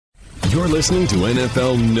You're listening to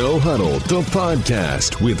NFL No Huddle, the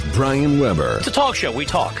podcast with Brian Weber. It's a talk show. We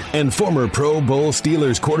talk. And former Pro Bowl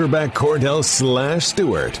Steelers quarterback Cordell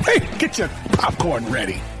Stewart. Hey, get your popcorn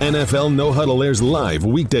ready. NFL No Huddle airs live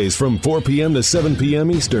weekdays from 4 p.m. to 7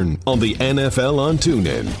 p.m. Eastern on the NFL on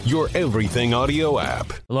TuneIn, your everything audio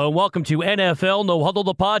app. Hello and welcome to NFL No Huddle,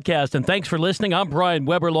 the podcast, and thanks for listening. I'm Brian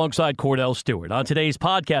Weber alongside Cordell Stewart. On today's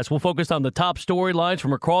podcast, we'll focus on the top storylines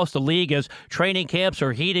from across the league as training camps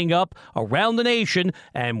are heating up around the nation,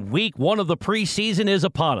 and week one of the preseason is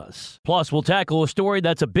upon us. Plus, we'll tackle a story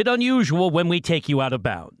that's a bit unusual when we take you out of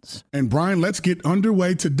bounds. And Brian, let's get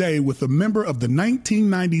underway today with a member of the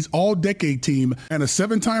 1990s All-Decade team and a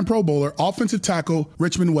 7-time Pro Bowler, offensive tackle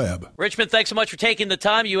Richmond Webb. Richmond, thanks so much for taking the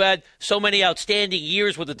time. You had so many outstanding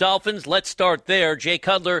years with the Dolphins. Let's start there. Jay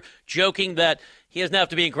Cutler joking that he doesn't have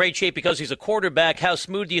to be in great shape because he's a quarterback. How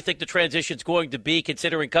smooth do you think the transition's going to be,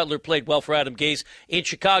 considering Cutler played well for Adam Gase in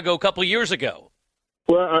Chicago a couple of years ago?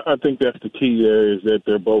 Well, I think that's the key there, is that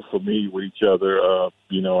they're both familiar with each other. I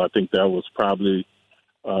think that was probably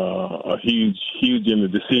a huge in the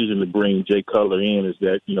decision to bring Jay Cutler in, is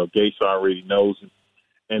that, Gase already knows him,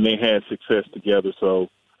 and they had success together. So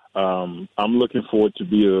I'm looking forward to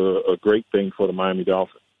be a great thing for the Miami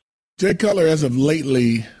Dolphins. Jay Cutler, as of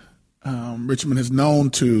lately, Richmond is known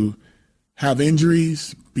to have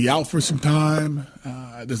injuries, be out for some time.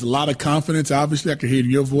 There's a lot of confidence. Obviously, I can hear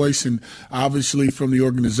your voice and obviously from the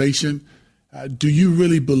organization. Do you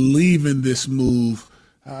really believe in this move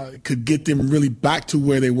could get them really back to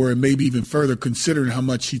where they were and maybe even further, considering how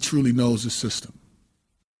much he truly knows the system?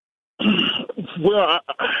 Well,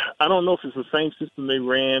 I don't know if it's the same system they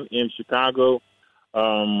ran in Chicago.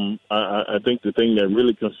 I think the thing that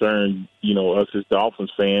really concerned, us as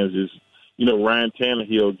Dolphins fans is, Ryan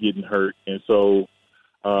Tannehill getting hurt. And so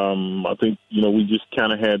I think, we just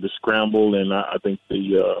kind of had to scramble. And I think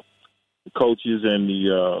the coaches and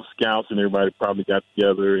the scouts and everybody probably got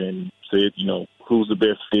together and said, who's the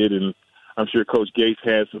best fit. And I'm sure Coach Gase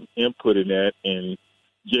had some input in that. And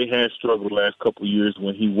Jay has struggled the last couple of years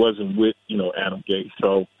when he wasn't with, Adam Gase.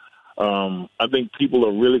 So I think people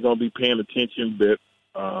are really going to be paying attention, but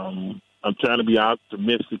I'm trying to be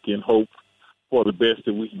optimistic and hope for the best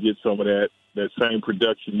that we can get some of that same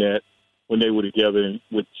production that when they were together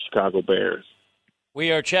with the Chicago Bears. We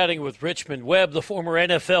are chatting with Richmond Webb, the former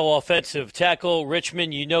NFL offensive tackle.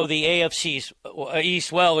 Richmond, you know the AFC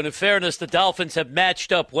East well, and in fairness, the Dolphins have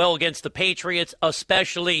matched up well against the Patriots,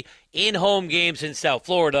 especially in home games in South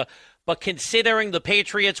Florida. But considering the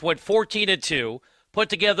Patriots went 14-2, put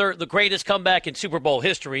together the greatest comeback in Super Bowl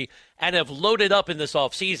history, and have loaded up in this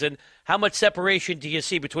offseason, how much separation do you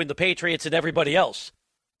see between the Patriots and everybody else?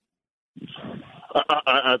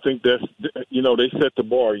 I think that's, they set the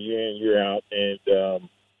bar year in, year out. And,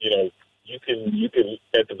 you can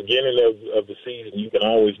at the beginning of the season, you can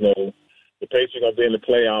always know the Patriots are going to be in the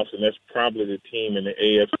playoffs, and that's probably the team in the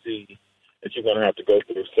AFC that you're going to have to go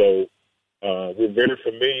through. So we're very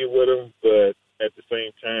familiar with them, but at the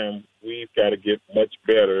same time, we've got to get much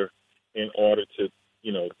better in order to,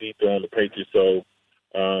 dethrone the Patriots. So,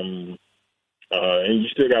 and you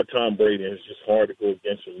still got Tom Brady, and it's just hard to go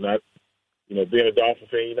against him. Not, being a Dolphin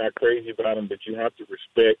fan, you're not crazy about them, but you have to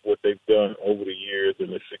respect what they've done over the years and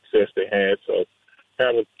the success they had. So,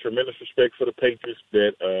 have a tremendous respect for the Patriots,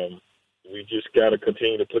 but we just got to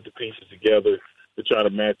continue to put the pieces together to try to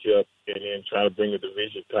match up and then try to bring a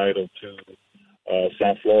division title to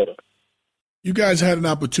South Florida. You guys had an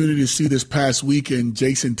opportunity to see this past weekend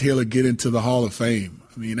Jason Taylor get into the Hall of Fame.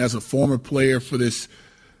 I mean, as a former player for this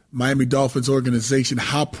Miami Dolphins organization,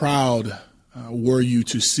 how proud were you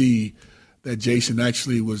to see that Jason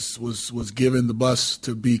actually was given the bus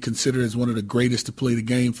to be considered as one of the greatest to play the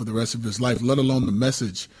game for the rest of his life, let alone the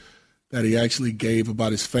message that he actually gave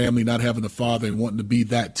about his family not having a father and wanting to be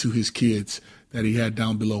that to his kids that he had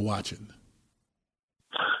down below watching?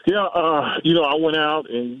 Yeah, I went out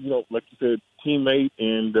and, like you said, teammate,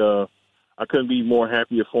 and I couldn't be more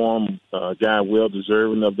happier for him, a guy well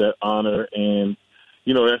deserving of that honor. And,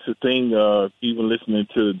 that's the thing, even listening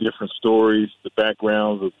to the different stories, the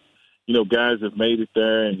backgrounds of, guys have made it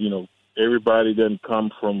there, and, everybody doesn't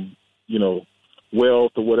come from,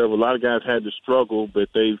 wealth or whatever. A lot of guys had to struggle, but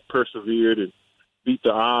they've persevered and beat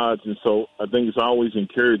the odds. And so I think it's always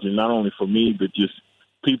encouraging, not only for me, but just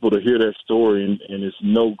people to hear that story. And it's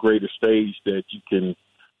no greater stage that you can,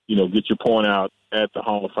 get your point out at the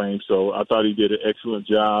Hall of Fame. So I thought he did an excellent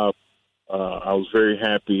job. I was very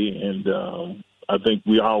happy, and I think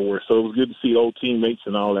we all were. So it was good to see old teammates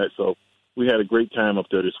and all that. So we had a great time up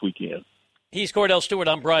there this weekend. He's Cordell Stewart.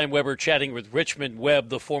 I'm Brian Weber, chatting with Richmond Webb,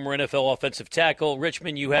 the former NFL offensive tackle.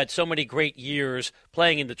 Richmond, you had so many great years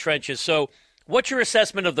playing in the trenches. So what's your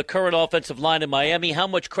assessment of the current offensive line in Miami? How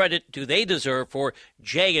much credit do they deserve for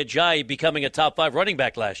Jay Ajayi becoming a top 5 running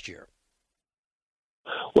back last year?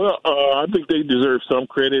 Well, I think they deserve some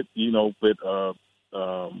credit, but,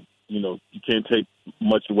 you can't take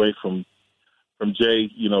much away from Jay,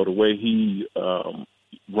 the way he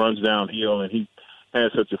runs downhill, and he has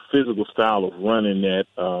such a physical style of running that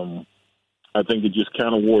I think it just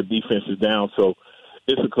kind of wore defenses down. So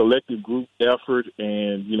it's a collective group effort,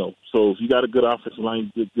 and, so if you got a good offensive line,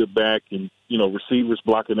 good back, and, receivers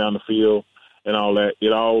blocking down the field and all that,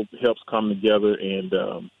 it all helps come together. And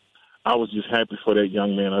I was just happy for that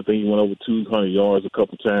young man. I think he went over 200 yards a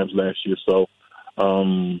couple times last year. So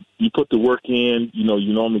you put the work in,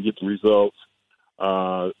 you normally get the results.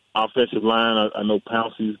 Offensive line, I know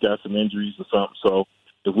Pouncey's got some injuries or something. So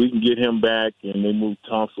if we can get him back and they move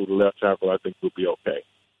Thompson to left tackle, I think we'll be okay.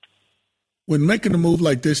 When making a move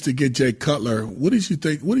like this to get Jay Cutler, what do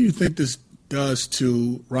you think this does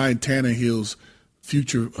to Ryan Tannehill's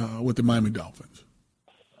future with the Miami Dolphins?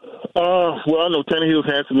 Well, I know Tannehill's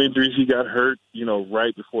had some injuries. He got hurt,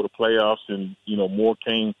 right before the playoffs, and, Moore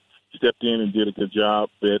stepped in and did a good job.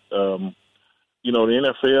 But, the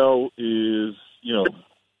NFL is,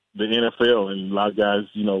 the NFL, and a lot of guys,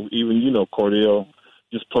 even, Cordell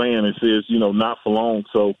just playing, it says, not for long.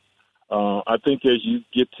 So I think as you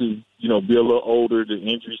get to, be a little older, the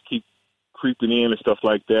injuries keep creeping in and stuff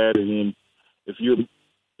like that. And then if you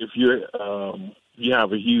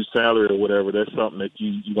have a huge salary or whatever, that's something that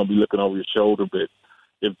you're going to be looking over your shoulder. But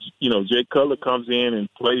if, Jay Cutler comes in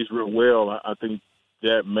and plays real well, I think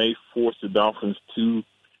that may force the Dolphins to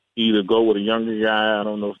either go with a younger guy. I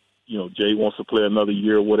don't know if, Jay wants to play another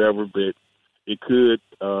year or whatever, but it could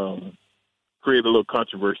create a little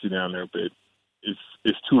controversy down there. But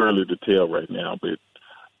it's too early to tell right now. But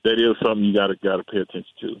that is something you got to pay attention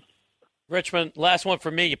to. Richmond, last one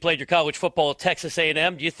for me. You played your college football at Texas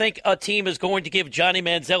A&M. Do you think a team is going to give Johnny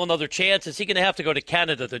Manziel another chance? Is he going to have to go to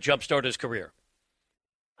Canada to jumpstart his career?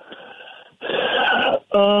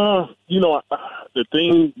 The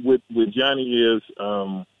thing with Johnny is,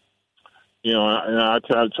 and I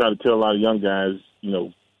try to tell a lot of young guys,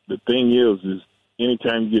 the thing is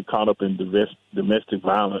anytime you get caught up in domestic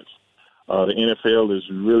violence, the NFL is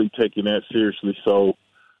really taking that seriously. So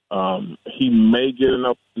he may get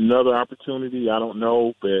another opportunity. I don't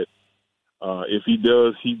know, but if he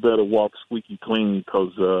does, he better walk squeaky clean,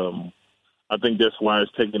 because I think that's why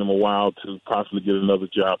it's taking him a while to possibly get another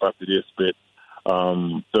job after this. But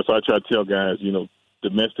that's why I try to tell guys,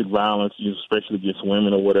 domestic violence, especially against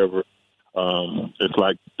women or whatever, it's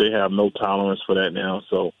like they have no tolerance for that now.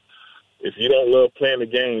 So if you don't love playing the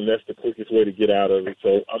game, that's the quickest way to get out of it.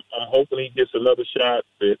 So I'm hoping he gets another shot,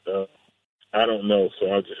 but I don't know. So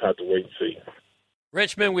I'll just have to wait and see.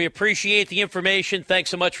 Richmond, we appreciate the information.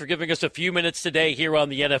 Thanks so much for giving us a few minutes today here on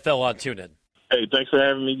the NFL on TuneIn. Hey, thanks for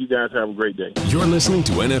having me. You guys have a great day. You're listening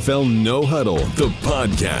to NFL No Huddle, the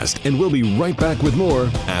podcast, and we'll be right back with more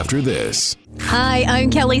after this. Hi, I'm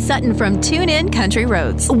Kelly Sutton from TuneIn Country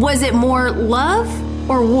Roads. Was it more love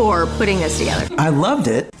or war putting us together? I loved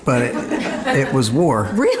it, but it was war.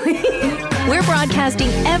 Really? We're broadcasting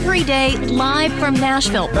every day live from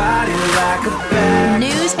Nashville.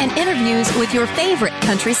 News and interviews with your favorite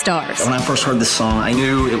country stars. When I first heard this song, I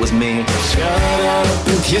knew it was me. Shut up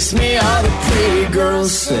and kiss me, all the pretty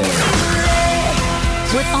girls say.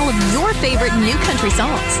 With all of your favorite new country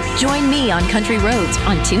songs. Join me on Country Roads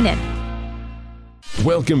on TuneIn.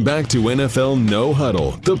 Welcome back to NFL No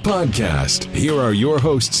Huddle, the podcast. Here are your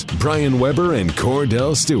hosts, Brian Weber and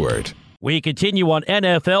Cordell Stewart. We continue on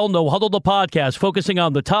NFL No Huddle, the podcast, focusing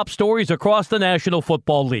on the top stories across the National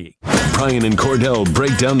Football League. Brian and Cordell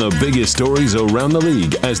break down the biggest stories around the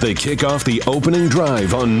league as they kick off the opening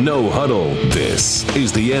drive on No Huddle. This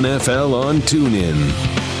is the NFL on TuneIn.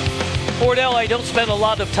 Cordell, I don't spend a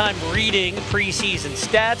lot of time reading preseason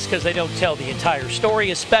stats because they don't tell the entire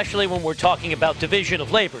story, especially when we're talking about division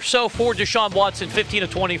of labor. So for Deshaun Watson, 15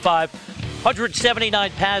 of 25,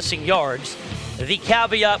 179 passing yards. The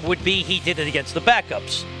caveat would be he did it against the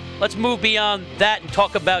backups. Let's move beyond that and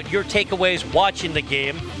talk about your takeaways watching the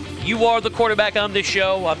game. You are the quarterback on this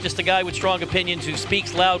show. I'm just a guy with strong opinions who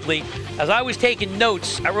speaks loudly. As I was taking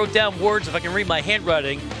notes, I wrote down words, if I can read my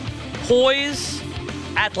handwriting: poise,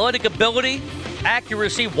 athletic ability,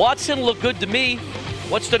 accuracy. Watson looked good to me.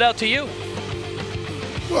 What stood out to you?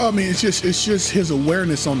 Well, I mean, it's just his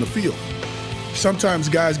awareness on the field. Sometimes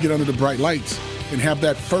guys get under the bright lights and have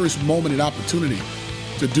that first moment and opportunity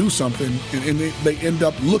to do something, and they end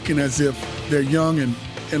up looking as if they're young and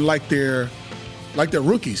like they're like they're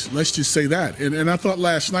rookies. Let's just say that. And I thought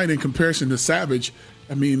last night in comparison to Savage,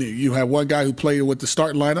 I mean, you have one guy who played with the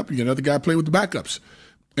starting lineup, you got another guy playing with the backups.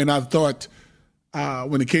 And I thought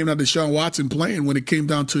when it came down to Deshaun Watson playing, when it came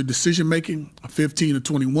down to decision-making, 15 of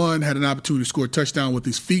 21, had an opportunity to score a touchdown with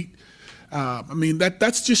his feet. I mean,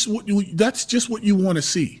 that's just what you want to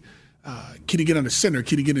see. Can he get under center?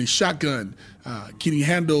 Can he get in shotgun? Can he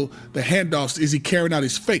handle the handoffs? Is he carrying out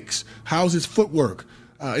his fakes? How's his footwork?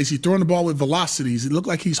 Is he throwing the ball with velocity? Does it look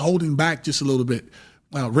like he's holding back just a little bit?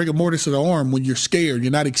 Rigor mortis of the arm when you're scared.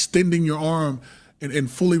 You're not extending your arm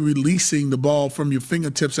and fully releasing the ball from your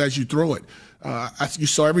fingertips as you throw it. You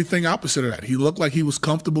saw everything opposite of that. He looked like he was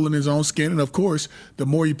comfortable in his own skin. And, of course, the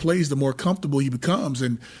more he plays, the more comfortable he becomes.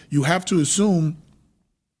 And you have to assume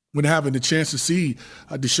when having the chance to see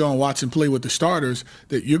Deshaun Watson play with the starters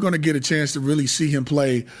that you're going to get a chance to really see him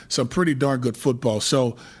play some pretty darn good football.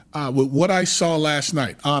 So with what I saw last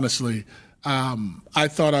night, honestly, I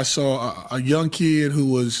thought I saw a young kid who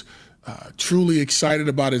was truly excited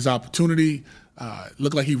about his opportunity.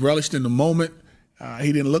 Looked like he relished in the moment.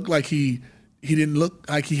 He didn't look like he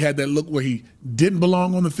had that look where he didn't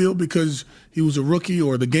belong on the field because he was a rookie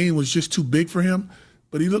or the game was just too big for him.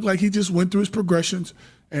 But he looked like he just went through his progressions,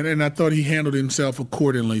 and I thought he handled himself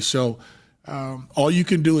accordingly. So all you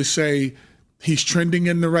can do is say he's trending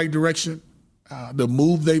in the right direction. The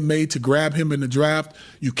move they made to grab him in the draft,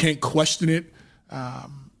 you can't question it.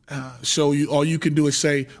 So all you can do is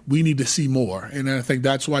say we need to see more, and I think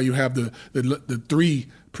that's why you have the 3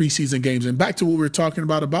 preseason games. And back to what we were talking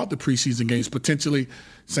about the preseason games, potentially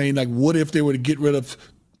saying like, what if they were to get rid of,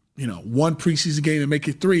 1 preseason game and make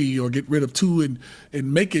it 3, or get rid of 2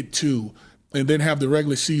 and make it 2, and then have the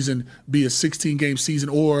regular season be a 16-game season,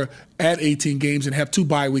 or add 18 games and have 2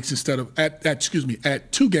 bye weeks instead of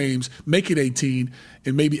add 2 games, make it 18,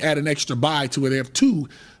 and maybe add an extra bye to where they have 2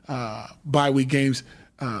 bye week games.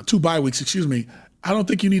 2 bye weeks, I don't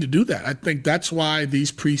think you need to do that. I think that's why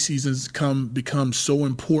these preseasons become so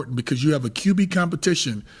important, because you have a QB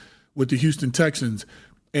competition with the Houston Texans,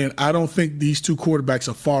 and I don't think these 2 quarterbacks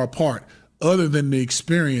are far apart, other than the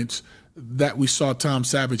experience that we saw Tom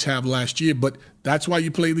Savage have last year. But that's why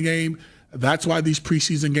you play the game. That's why these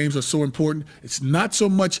preseason games are so important. It's not so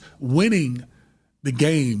much winning the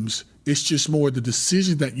games. It's just more the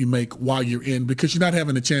decision that you make while you're in, because you're not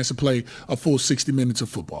having a chance to play a full 60 minutes of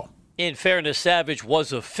football. In fairness, Savage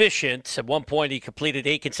was efficient. At one point, he completed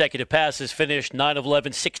 8 consecutive passes, finished 9 of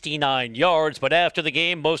 11, 69 yards. But after the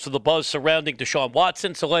game, most of the buzz surrounding Deshaun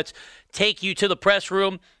Watson. So let's take you to the press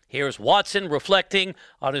room. Here's Watson reflecting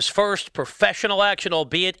on his first professional action,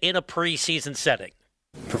 albeit in a preseason setting.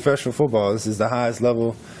 Professional football, this is the highest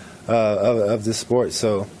level of this sport.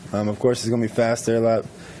 So, of course, it's going to be faster, a lot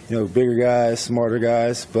bigger guys, smarter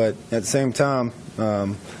guys. But at the same time,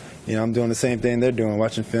 I'm doing the same thing they're doing,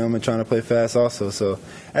 watching film and trying to play fast also. So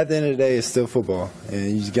at the end of the day, it's still football.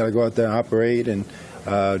 And you just got to go out there and operate and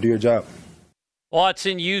do your job.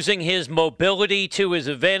 Watson using his mobility to his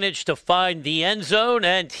advantage to find the end zone,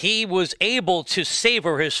 and he was able to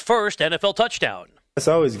savor his first NFL touchdown. It's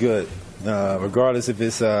always good, regardless if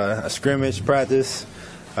it's a scrimmage, practice,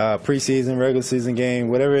 preseason, regular season game,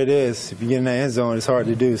 whatever it is. If you get in that end zone, it's hard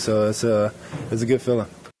to do. So it's a good feeling.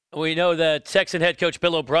 We know that Texan head coach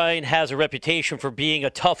Bill O'Brien has a reputation for being a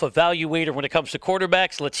tough evaluator when it comes to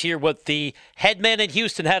quarterbacks. Let's hear what the head man in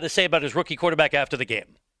Houston had to say about his rookie quarterback after the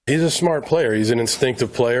game. He's a smart player. He's an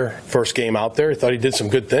instinctive player. First game out there, I thought he did some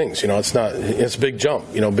good things. It's a big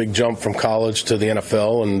jump. Big jump from college to the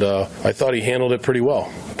NFL, and I thought he handled it pretty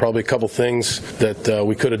well. Probably a couple things that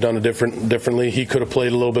we could have done differently. He could have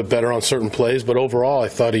played a little bit better on certain plays, but overall, I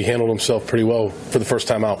thought he handled himself pretty well for the first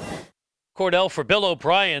time out. Cordell, for Bill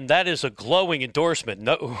O'Brien, that is a glowing endorsement.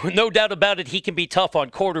 No doubt about it, he can be tough on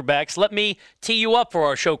quarterbacks. Let me tee you up for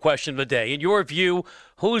our show question of the day. In your view,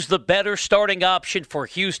 who's the better starting option for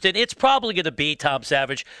Houston? It's probably going to be Tom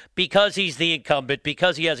Savage, because he's the incumbent,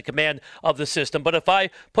 because he has a command of the system. But if I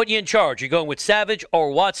put you in charge, you're going with Savage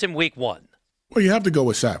or Watson week 1? Well, you have to go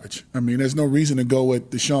with Savage. There's no reason to go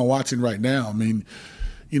with Deshaun Watson right now.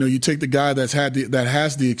 You take the guy that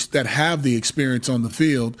have the experience on the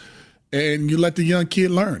field, and you let the young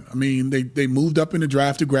kid learn. They moved up in the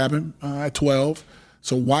draft to grab him at 12.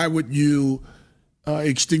 So why would you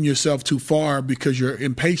extend yourself too far because you're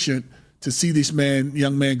impatient to see this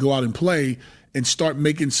young man go out and play and start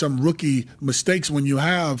making some rookie mistakes when you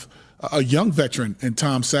have a young veteran in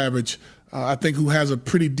Tom Savage, I think, who has a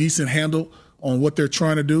pretty decent handle on what they're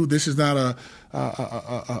trying to do. This is not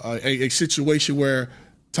a situation where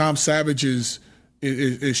Tom Savage is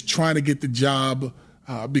trying to get the job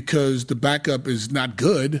because the backup is not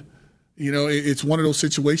good. it's one of those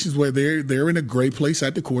situations where they're in a great place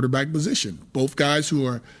at the quarterback position. Both guys who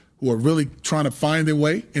are really trying to find their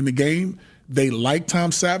way in the game. They like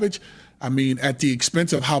Tom Savage. I mean, at the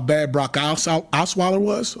expense of how bad Brock Osweiler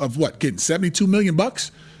was, of getting $72 million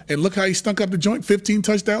bucks, and look how he stunk up the joint: 15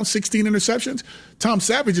 touchdowns, 16 interceptions. Tom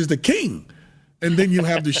Savage is the king. And then you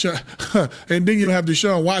have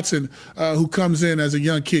Deshaun Watson, who comes in as a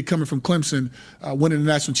young kid coming from Clemson, winning the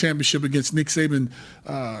national championship against Nick Saban.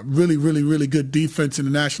 Really, really, really good defense in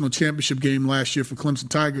the national championship game last year for Clemson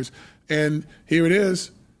Tigers. And here it is.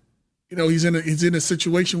 He's in a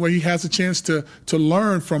situation where he has a chance to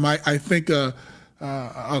learn from, I think, a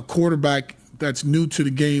quarterback that's new to the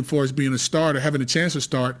game for us being a starter, having a chance to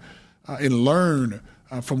start and learn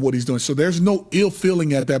from what he's doing. So there's no ill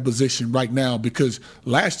feeling at that position right now, because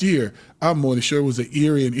last year, I'm more than sure it was an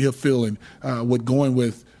eerie and ill feeling with going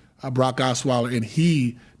with Brock Osweiler, and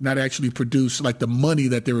he not actually produced like the money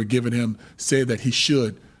that they were giving him said that he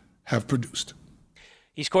should have produced.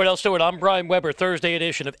 He's Cordell Stewart. I'm Brian Weber. Thursday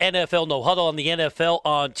edition of NFL No Huddle on the NFL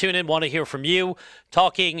on TuneIn. Want to hear from you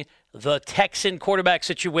talking the Texan quarterback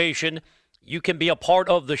situation. You can be a part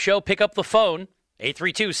of the show. Pick up the phone.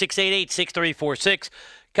 832-688-6346.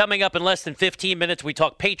 Coming up in less than 15 minutes, we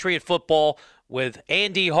talk Patriot football with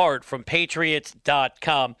Andy Hart from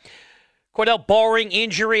Patriots.com. Cordell, barring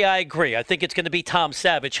injury, I agree. I think it's going to be Tom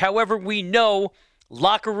Savage. However, we know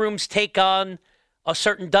locker rooms take on a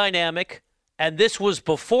certain dynamic, and this was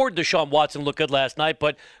before Deshaun Watson looked good last night,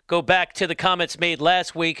 but go back to the comments made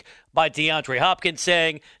last week by DeAndre Hopkins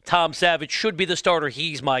saying Tom Savage should be the starter.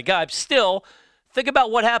 He's my guy. Still, think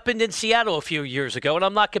about what happened in Seattle a few years ago, and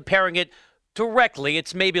I'm not comparing it directly.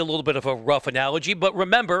 It's maybe a little bit of a rough analogy, but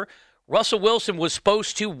remember, Russell Wilson was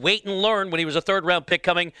supposed to wait and learn when he was a third-round pick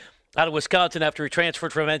coming out of Wisconsin after he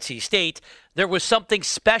transferred from NC State. There was something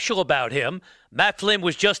special about him. Matt Flynn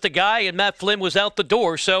was just a guy, and Matt Flynn was out the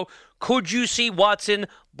door. So could you see Watson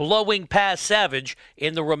blowing past Savage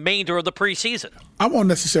in the remainder of the preseason? I won't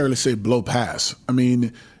necessarily say blow past. I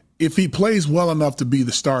mean, if he plays well enough to be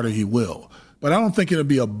the starter, he will. But I don't think it'll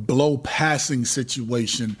be a blow passing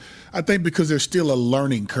situation. I think because there's still a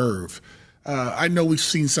learning curve. I know we've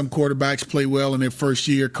seen some quarterbacks play well in their first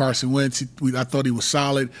year. Carson Wentz, I thought he was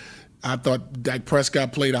solid. I thought Dak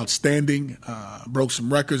Prescott played outstanding, broke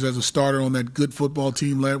some records as a starter on that good football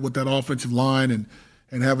team led with that offensive line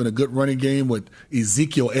and having a good running game with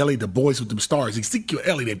Ezekiel Elliott, the boys with them stars, Ezekiel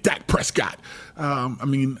Elliott and Dak Prescott.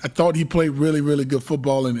 I thought he played really, really good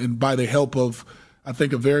football, and by the help of, I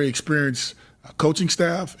think, a very experienced coaching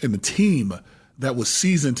staff and the team that was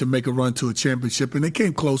seasoned to make a run to a championship. And they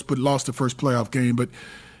came close but lost the first playoff game. But,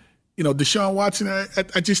 Deshaun Watson,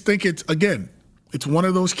 I just think it's one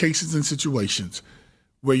of those cases and situations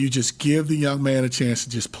where you just give the young man a chance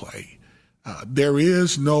to just play. There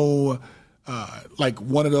is no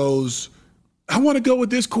one of those, I want to go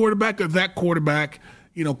with this quarterback or that quarterback,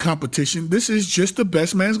 competition. This is just the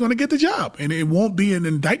best man's going to get the job. And it won't be an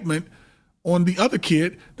indictment on the other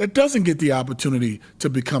kid that doesn't get the opportunity to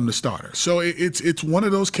become the starter. So it's one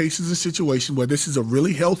of those cases and situations where this is a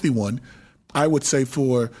really healthy one, I would say,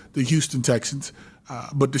 for the Houston Texans.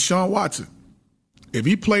 But Deshaun Watson, if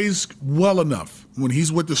he plays well enough when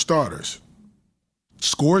he's with the starters,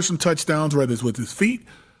 scores some touchdowns, whether it's with his feet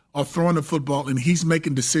or throwing the football, and he's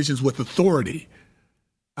making decisions with authority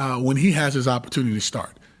when he has his opportunity to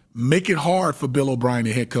start, make it hard for Bill O'Brien,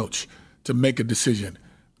 the head coach, to make a decision.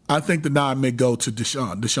 I think the nod may go to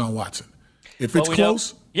Deshaun Watson. If it's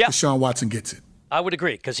close, Deshaun Watson gets it. I would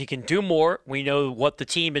agree, because he can do more. We know what the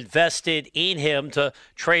team invested in him to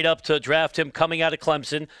trade up to draft him coming out of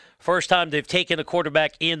Clemson. First time they've taken a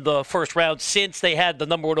quarterback in the first round since they had the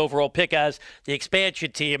number one overall pick as the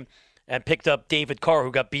expansion team and picked up David Carr,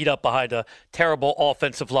 who got beat up behind a terrible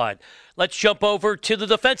offensive line. Let's jump over to the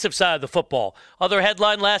defensive side of the football. Other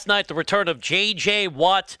headline last night, the return of J.J.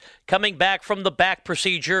 Watt coming back from the back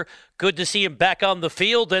procedure. Good to see him back on the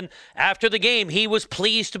field. And after the game, he was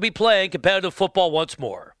pleased to be playing competitive football once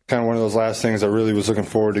more. Kind of one of those last things I really was looking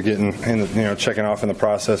forward to getting, checking off in the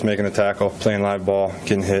process, making a tackle, playing live ball,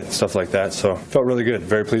 getting hit, stuff like that. So felt really good.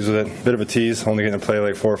 Very pleased with it. Bit of a tease, only getting to play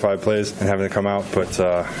like 4 or 5 plays and having to come out, but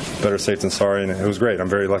better safe than sorry. And it was great. I'm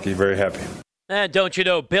very lucky, very happy. And don't you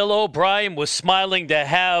know, Bill O'Brien was smiling to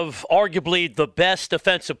have arguably the best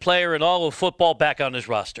defensive player in all of football back on his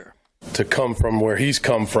roster. To come from where he's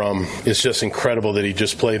come from, it's just incredible that he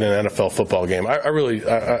just played an NFL football game.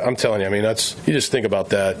 I'm telling you, you just think about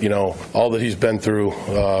that, all that he's been through,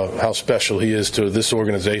 how special he is to this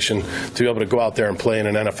organization. To be able to go out there and play in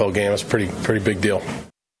an NFL game, that's a pretty big deal.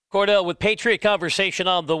 Cordell with Patriot Conversation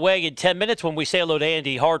on the way in 10 minutes when we say hello to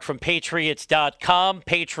Andy Hart from Patriots.com.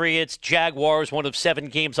 Patriots, Jaguars, one of 7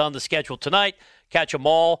 games on the schedule tonight. Catch them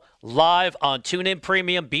all live on TuneIn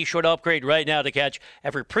Premium. Be sure to upgrade right now to catch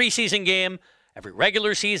every preseason game, every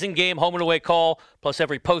regular season game, home and away call, plus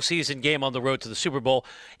every postseason game on the road to the Super Bowl.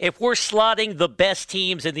 If we're slotting the best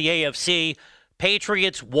teams in the AFC,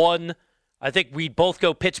 Patriots 1. I think we'd both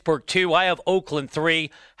go Pittsburgh 2. I have Oakland 3.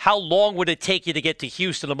 How long would it take you to get to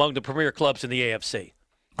Houston among the premier clubs in the AFC?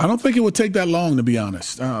 I don't think it would take that long, to be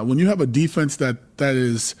honest. When you have a defense that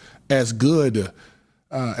is as good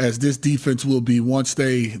as this defense will be once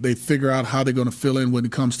they figure out how they're going to fill in when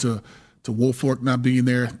it comes to Woolfolk not being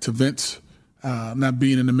there, to Vince not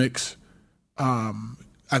being in the mix,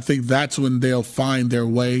 I think that's when they'll find their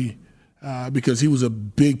way because he was a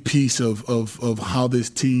big piece of how this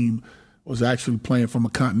team was actually playing from a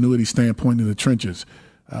continuity standpoint in the trenches,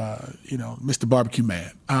 Mr. Barbecue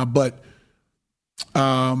Man. But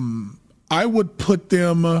I would put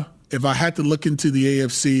them, if I had to look into the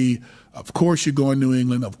AFC, of course you're going New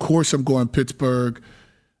England. Of course I'm going Pittsburgh.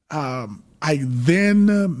 I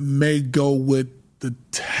then may go with the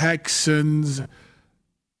Texans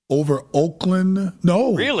over Oakland.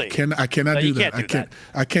 No. Really? I cannot do that.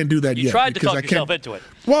 I can't do that yet. You tried to talk yourself into it.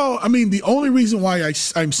 Well, I mean, the only reason why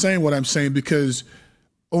I'm saying what I'm saying, because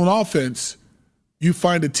on offense, you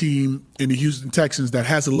find a team in the Houston Texans that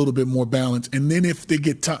has a little bit more balance. And then if they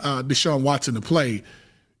get Deshaun Watson to play,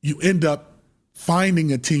 you end up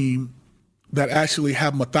finding a team that actually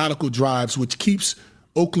have methodical drives, which keeps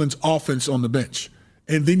Oakland's offense on the bench.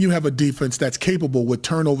 And then you have a defense that's capable with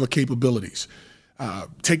turnover capabilities.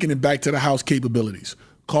 Taking it back to the house capabilities,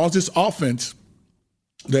 cause this offense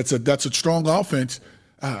that's a strong offense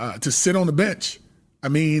to sit on the bench. I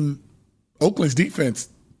mean, Oakland's defense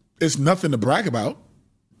is nothing to brag about.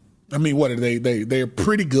 I mean, what are they? They're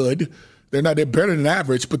pretty good. They're better than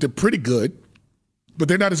average, but they're pretty good. But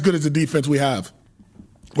they're not as good as the defense we have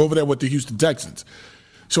over there with the Houston Texans.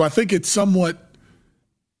 So I think it's somewhat,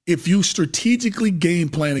 if you strategically game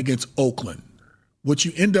plan against Oakland, what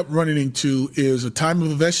you end up running into is a time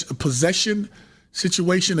of possession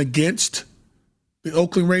situation against the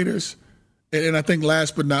Oakland Raiders. And I think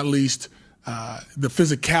last but not least, the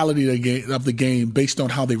physicality of the game based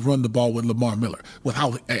on how they run the ball with Lamar Miller, with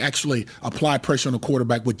how they actually apply pressure on the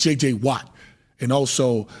quarterback with J.J. Watt and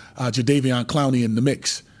also Jadeveon Clowney in the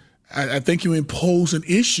mix. I think you impose an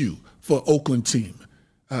issue for Oakland team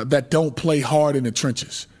that don't play hard in the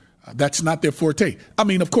trenches. That's not their forte. I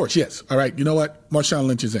mean, of course, yes. All right, you know what? Marshawn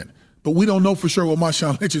Lynch is in. But we don't know for sure what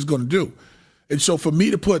Marshawn Lynch is going to do. And so for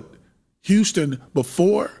me to put Houston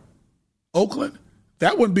before Oakland,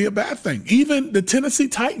 that wouldn't be a bad thing. Even the Tennessee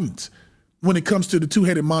Titans, when it comes to the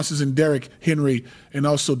two-headed monsters in Derrick Henry and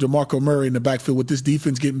also DeMarco Murray in the backfield, with this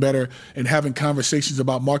defense getting better and having conversations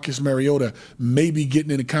about Marcus Mariota maybe getting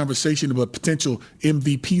in a conversation of a potential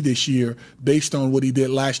MVP this year based on what he did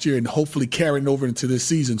last year and hopefully carrying over into this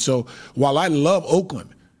season. So while I love Oakland,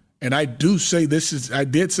 and I did say this is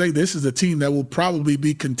a team that will probably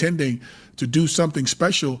be contending to do something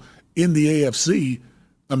special in the AFC,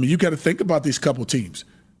 I mean, you got to think about these couple teams.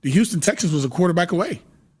 The Houston Texans was a quarterback away.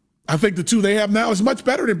 I think the two they have now is much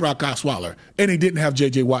better than Brock Osweiler, and they didn't have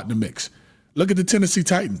J.J. Watt in the mix. Look at the Tennessee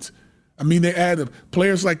Titans. I mean, they add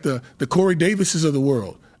players like the Corey Davises of the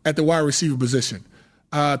world at the wide receiver position,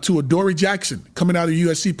 to Adoree Jackson coming out of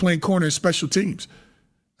USC playing corner in special teams.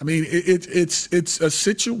 I mean, it's a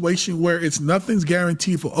situation where nothing's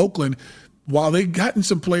guaranteed for Oakland. While they've gotten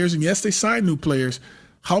some players, and yes, they signed new players,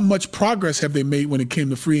 how much progress have they made when it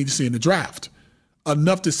came to free agency and the draft?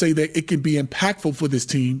 Enough to say that it can be impactful for this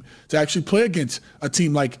team to actually play against a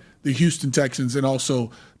team like the Houston Texans and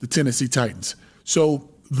also the Tennessee Titans. So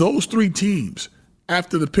those three teams,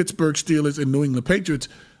 after the Pittsburgh Steelers and New England Patriots,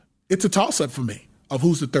 it's a toss-up for me of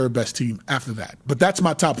who's the third best team after that. But that's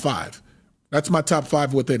my top five. That's my top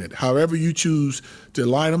five within it. However you choose to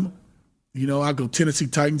line them, I'll go Tennessee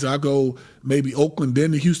Titans, I'll go maybe Oakland,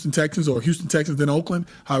 then the Houston Texans, or Houston Texans, then Oakland.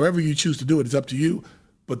 However you choose to do it, it's up to you.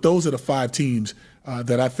 But those are the five teams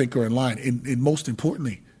that I think are in line. And most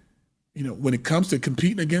importantly, when it comes to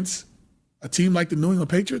competing against a team like the New England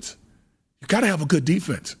Patriots, you got to have a good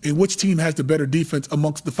defense. And which team has the better defense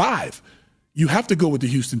amongst the five? You have to go with the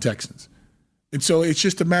Houston Texans. And so it's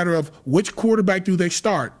just a matter of which quarterback do they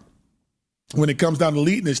start when it comes down to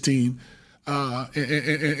leading this team.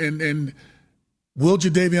 And will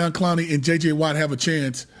Jadeveon Clowney and J.J. Watt have a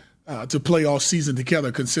chance to play all season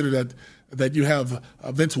together, consider that you have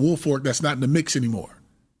Vince Wilfork that's not in the mix anymore.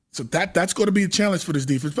 So that's going to be a challenge for this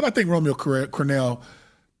defense. But I think Romeo Crennel,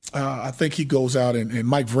 I think he goes out, and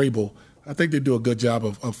Mike Vrabel I think they do a good job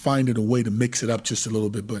of finding a way to mix it up just a little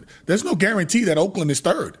bit. But there's no guarantee that Oakland is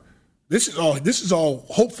third. This is all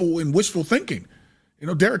hopeful and wishful thinking.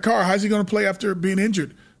 Derek Carr, how's he going to play after being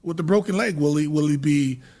injured with the broken leg? Will he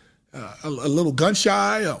be a little gun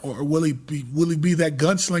shy, or will he be that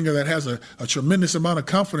gunslinger that has a tremendous amount of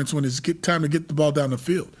confidence when it's time to get the ball down the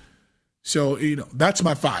field? So that's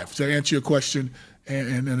my 5 to answer your question.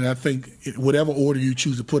 And I think whatever order you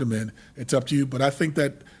choose to put them in, it's up to you. But I think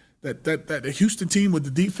that Houston team with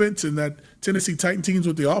the defense and that Tennessee Titan teams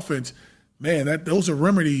with the offense, man, those are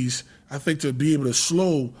remedies, I think, to be able to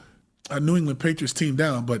slow a New England Patriots team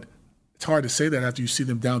down. But it's hard to say that after you see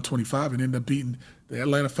them down 25 and end up beating the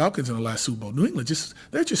Atlanta Falcons in the last Super Bowl. New England,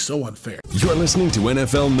 they're just so unfair. You're listening to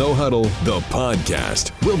NFL No Huddle, the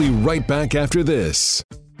podcast. We'll be right back after this.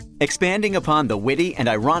 Expanding upon the witty and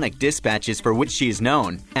ironic dispatches for which she is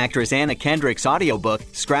known, actress Anna Kendrick's audiobook,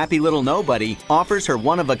 Scrappy Little Nobody, offers her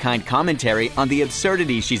one-of-a-kind commentary on the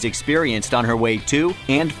absurdity she's experienced on her way to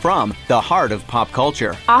and from the heart of pop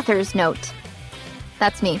culture. Author's note.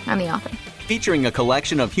 That's me. I'm the author. Featuring a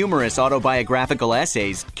collection of humorous autobiographical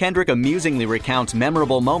essays, Kendrick amusingly recounts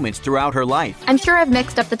memorable moments throughout her life. I'm sure I've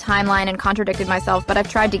mixed up the timeline and contradicted myself, but I've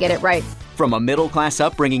tried to get it right. From a middle-class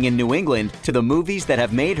upbringing in New England to the movies that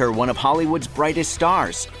have made her one of Hollywood's brightest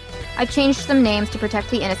stars. I've changed some names to protect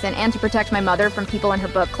the innocent and to protect my mother from people in her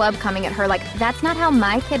book club coming at her like, that's not how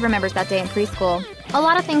my kid remembers that day in preschool. A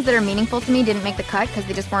lot of things that are meaningful to me didn't make the cut because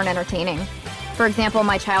they just weren't entertaining. For example,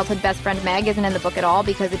 my childhood best friend Meg isn't in the book at all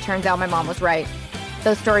because it turns out my mom was right.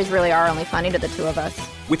 Those stories really are only funny to the two of us.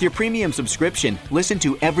 With your premium subscription, listen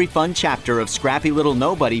to every fun chapter of Scrappy Little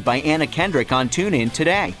Nobody by Anna Kendrick on TuneIn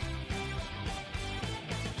today.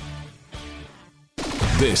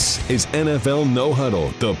 This is NFL No Huddle,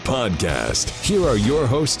 the podcast. Here are your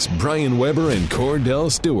hosts, Brian Weber and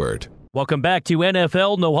Cordell Stewart. Welcome back to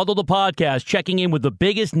NFL No Huddle, the podcast, checking in with the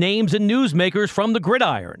biggest names and newsmakers from the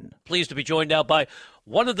gridiron. Pleased to be joined now by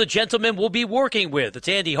one of the gentlemen we'll be working with. It's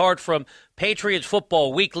Andy Hart from Patriots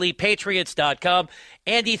Football Weekly, Patriots.com.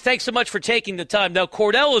 Andy, thanks so much for taking the time. Now,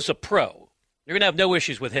 Cordell is a pro. You're going to have no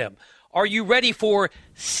issues with him. Are you ready for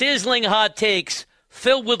sizzling hot takes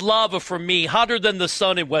filled with lava from me, hotter than the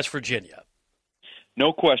sun in West Virginia?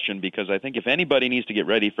 No question, because I think if anybody needs to get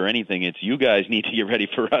ready for anything, it's you guys need to get ready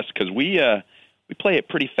for us, because we play it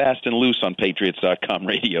pretty fast and loose on Patriots.com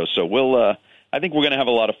radio. So I think we're going to have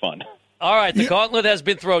a lot of fun. All right, the gauntlet has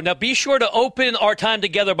been thrown. Now, be sure to open our time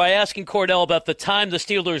together by asking Cordell about the time the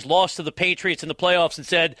Steelers lost to the Patriots in the playoffs and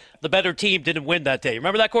said the better team didn't win that day.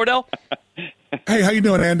 Remember that, Cordell? Hey, how you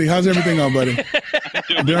doing, Andy? How's everything going, buddy?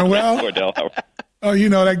 Doing well? Cordell, oh, you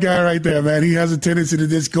know that guy right there, man. He has a tendency to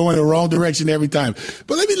just go in the wrong direction every time.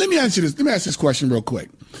 But let me ask you this. Let me ask this question real quick.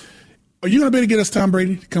 Are you going to be able to get us Tom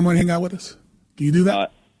Brady to come on and hang out with us? Can you do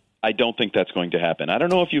that? I don't think that's going to happen. I don't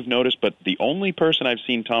know if you've noticed, but the only person I've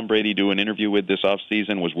seen Tom Brady do an interview with this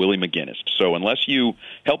offseason was Willie McGinnis. So unless you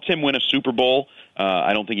helped him win a Super Bowl,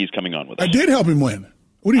 I don't think he's coming on with us. I did help him win.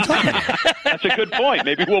 What are you talking about? That's a good point.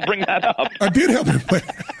 Maybe we'll bring that up. I did help him win.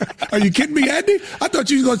 Are you kidding me, Andy? I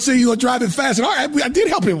thought you were going to say you were driving fast. All right, I did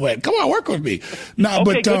help him win. Come on, work with me. Okay,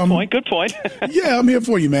 but, good point. Yeah, I'm here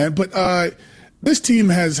for you, man. But this team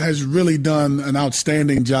has really done an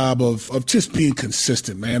outstanding job of just being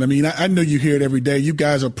consistent, man. I mean, I know you hear it every day. You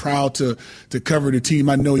guys are proud to cover the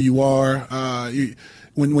team. I know you are.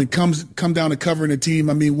 When it come down to covering a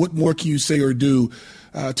team, I mean, what more can you say or do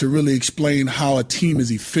to really explain how a team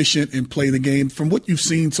is efficient and play the game? From what you've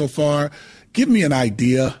seen so far, give me an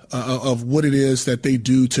idea of what it is that they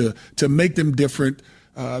do to make them different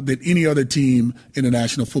than any other team in the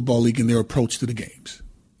National Football League in their approach to the games.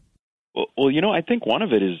 Well, I think one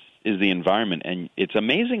of it is the environment, and it's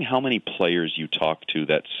amazing how many players you talk to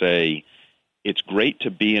that say it's great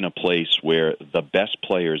to be in a place where the best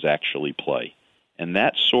players actually play. And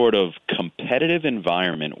that sort of competitive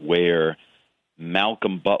environment where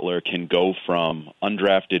Malcolm Butler can go from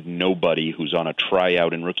undrafted nobody who's on a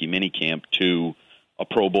tryout in rookie minicamp to a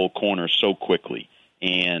Pro Bowl corner so quickly,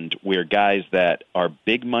 and where guys that are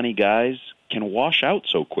big money guys can wash out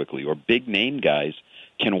so quickly, or big name guys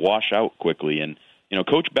can wash out quickly. And,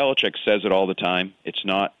 Coach Belichick says it all the time. It's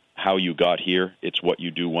not how you got here. It's what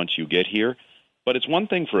you do once you get here. But it's one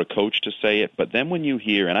thing for a coach to say it, but then when you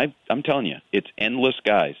hear, and I'm telling you, it's endless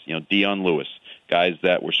guys, Dion Lewis, guys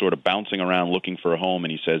that were sort of bouncing around looking for a home,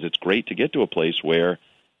 and he says it's great to get to a place where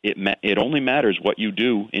it only matters what you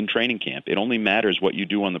do in training camp. It only matters what you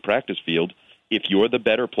do on the practice field. If you're the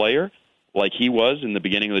better player, like he was in the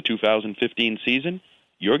beginning of the 2015 season,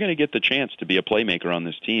 you're going to get the chance to be a playmaker on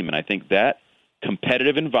this team. And I think that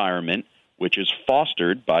competitive environment which is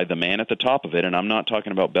fostered by the man at the top of it, and I'm not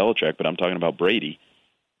talking about Belichick, but I'm talking about Brady,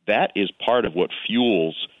 that is part of what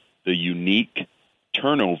fuels the unique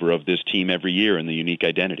turnover of this team every year and the unique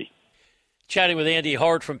identity. Chatting with Andy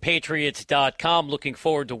Hart from Patriots.com. Looking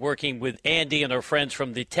forward to working with Andy and our friends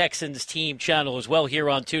from the Texans team channel as well here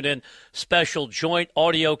on TuneIn. Special joint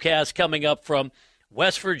audio cast coming up from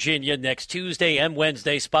West Virginia next Tuesday and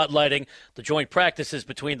Wednesday, spotlighting the joint practices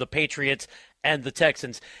between the Patriots and the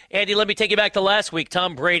Texans. Andy, let me take you back to last week.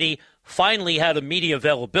 Tom Brady finally had a media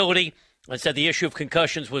availability and said the issue of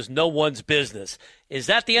concussions was no one's business. Is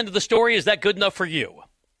that the end of the story? Is that good enough for you?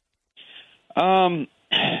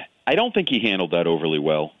 I don't think he handled that overly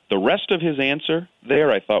well. The rest of his answer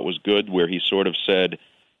there I thought was good, where he sort of said,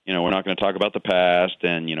 we're not going to talk about the past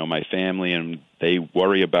and, my family and they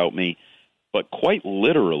worry about me. But quite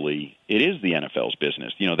literally, it is the NFL's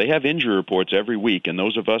business. They have injury reports every week, and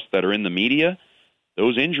those of us that are in the media,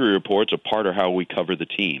 those injury reports are part of how we cover the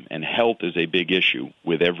team, and health is a big issue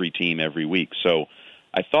with every team every week. So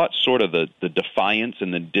I thought sort of the defiance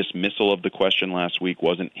and the dismissal of the question last week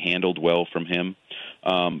wasn't handled well from him.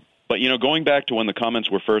 But, going back to when the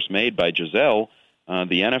comments were first made by Giselle,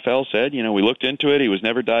 the NFL said, we looked into it. He was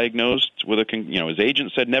never diagnosed with his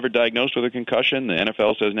agent said never diagnosed with a concussion. The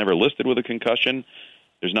NFL says never listed with a concussion.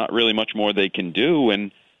 There's not really much more they can do.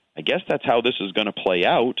 And I guess that's how this is going to play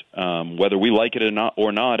out, whether we like it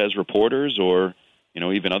or not as reporters or,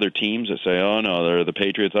 even other teams that say, oh, no, they're the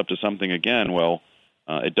Patriots up to something again. Well,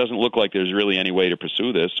 it doesn't look like there's really any way to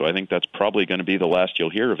pursue this. So I think that's probably going to be the last you'll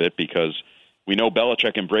hear of it, because we know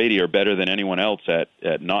Belichick and Brady are better than anyone else at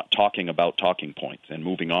not talking about talking points and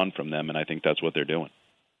moving on from them, and I think that's what they're doing.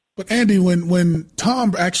 But, Andy, when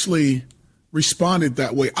Tom actually responded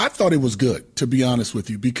that way, I thought it was good, to be honest with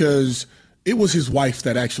you, because it was his wife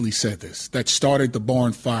that actually said this, that started the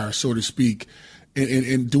barn fire, so to speak,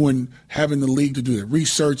 in having the league to do the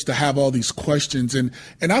research, to have all these questions. And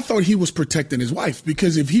I thought he was protecting his wife,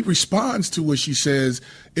 because if he responds to what she says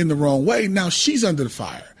in the wrong way, now she's under the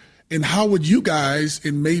fire. And how would you guys,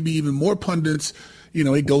 and maybe even more pundits,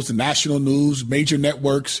 it goes to national news, major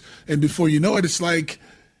networks, and before you know it, it's like,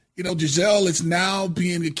 Giselle is now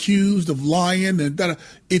being accused of lying, and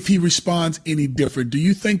if he responds any different. Do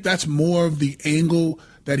you think that's more of the angle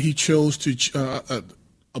that he chose to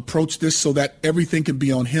approach this, so that everything can be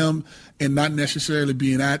on him and not necessarily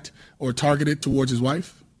being at or targeted towards his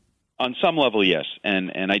wife? On some level, yes.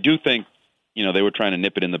 And I do think, they were trying to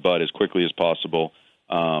nip it in the bud as quickly as possible.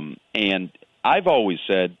 And I've always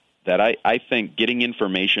said that I think getting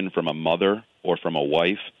information from a mother or from a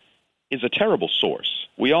wife is a terrible source.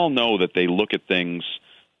 We all know that they look at things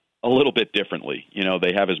a little bit differently.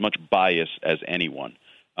 They have as much bias as anyone.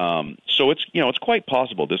 So it's quite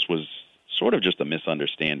possible this was sort of just a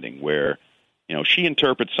misunderstanding where, she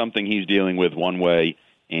interprets something he's dealing with one way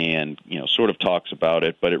and, sort of talks about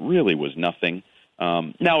it, but it really was nothing.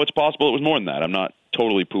 Now, it's possible it was more than that. I'm not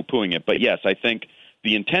totally poo-pooing it. But, yes, I think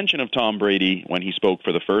the intention of Tom Brady when he spoke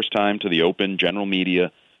for the first time to the open general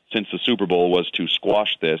media since the Super Bowl was to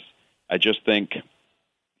squash this. I just think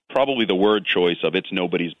probably the word choice of it's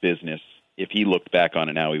nobody's business, if he looked back on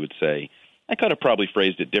it now, he would say, I could have probably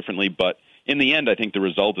phrased it differently, but in the end, I think the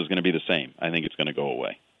result is going to be the same. I think it's going to go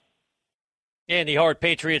away. Andy Hart,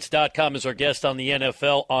 Patriots.com, is our guest on the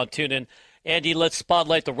NFL on TuneIn. Andy, let's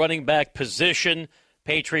spotlight the running back position.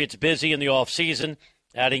 Patriots busy in the offseason,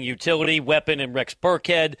 adding utility, weapon, and Rex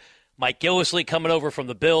Burkhead. Mike Gillislee coming over from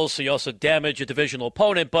the Bills, so you also damage a divisional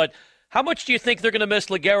opponent. But how much do you think they're going to miss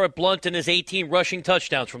LeGarrette Blount and his 18 rushing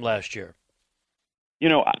touchdowns from last year?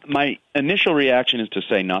 My initial reaction is to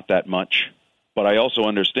say not that much, but I also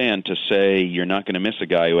understand to say you're not going to miss a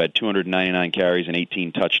guy who had 299 carries and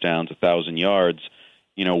 18 touchdowns, 1,000 yards.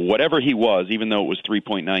 Whatever he was, even though it was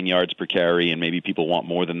 3.9 yards per carry, and maybe people want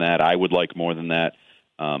more than that, I would like more than that.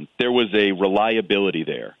 There was a reliability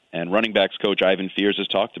there, and running backs coach Ivan Fears has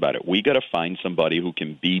talked about it. We got to find somebody who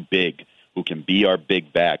can be big, who can be our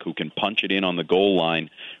big back, who can punch it in on the goal line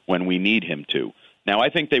when we need him to. Now, I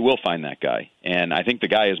think they will find that guy, and I think the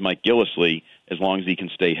guy is Mike Gillislee, as long as he can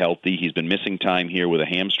stay healthy. He's been missing time here with a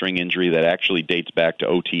hamstring injury that actually dates back to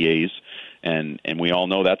OTAs, and we all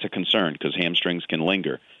know that's a concern because hamstrings can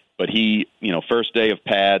linger. But he, first day of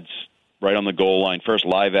pads, right on the goal line, first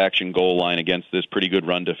live-action goal line against this pretty good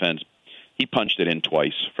run defense, he punched it in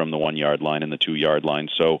twice from the 1-yard line and the 2-yard line.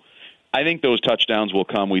 So I think those touchdowns will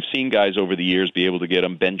come. We've seen guys over the years be able to get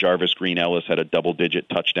them. Ben Jarvis Green Ellis had a double-digit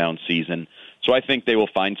touchdown season. So I think they will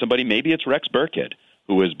find somebody. Maybe it's Rex Burkhead,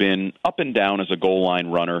 who has been up and down as a goal line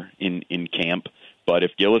runner in camp. But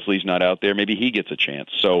if Gillislee's not out there, maybe he gets a chance.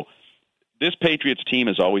 So this Patriots team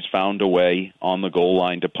has always found a way on the goal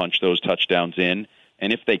line to punch those touchdowns in.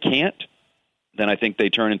 And if they can't, then I think they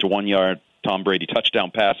turn into 1-yard Tom Brady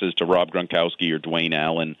touchdown passes to Rob Gronkowski or Dwayne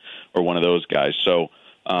Allen or one of those guys. So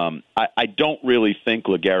I don't really think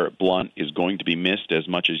LeGarrette Blount is going to be missed as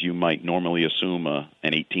much as you might normally assume an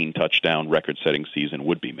 18-touchdown record-setting season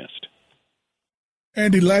would be missed.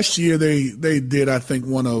 Andy, last year they did, I think,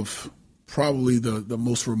 one of probably the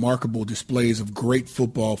most remarkable displays of great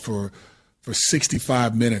football for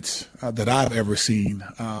 65 minutes that I've ever seen.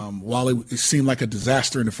 While it seemed like a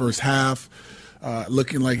disaster in the first half,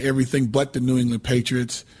 looking like everything but the New England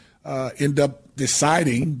Patriots, end up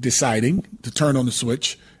deciding to turn on the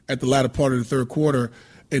switch at the latter part of the third quarter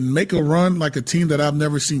and make a run like a team that I've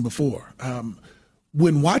never seen before.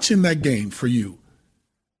 When watching that game for you,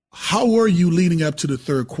 how were you leading up to the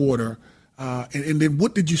third quarter? And then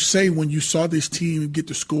what did you say when you saw this team get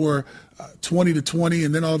the score 20-20,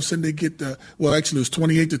 and then all of a sudden they get it was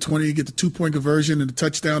 28-20, you get the 2-point conversion and the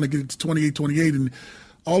touchdown to get it to 28-28, and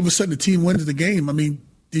all of a sudden the team wins the game. I mean,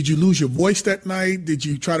 did you lose your voice that night? Did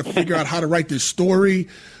you try to figure out how to write this story?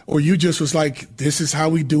 Or you just was like, this is how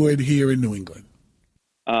we do it here in New England?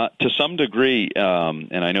 To some degree,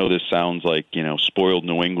 and I know this sounds like, spoiled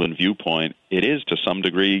New England viewpoint, it is to some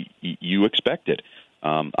degree you expect it.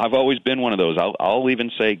 I've always been one of those. I'll even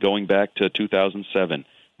say going back to 2007,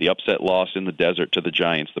 the upset loss in the desert to the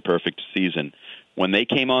Giants, the perfect season. When they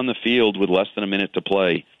came on the field with less than a minute to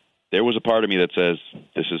play, there was a part of me that says,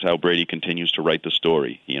 this is how Brady continues to write the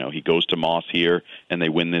story. He goes to Moss here, and they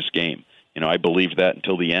win this game. I believed that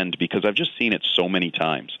until the end because I've just seen it so many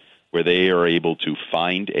times where they are able to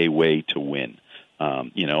find a way to win.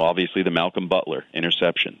 Obviously the Malcolm Butler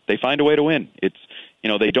interception. They find a way to win. It's,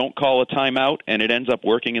 they don't call a timeout, and it ends up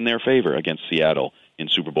working in their favor against Seattle in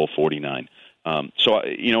Super Bowl 49.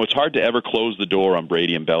 It's hard to ever close the door on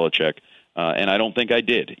Brady and Belichick, and I don't think I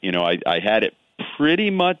did. I had it pretty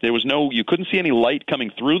much. There was you couldn't see any light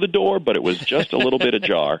coming through the door, but it was just a little bit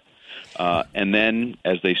ajar. And then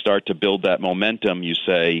as they start to build that momentum, you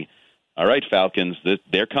say, all right, Falcons,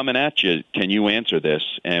 they're coming at you. Can you answer this?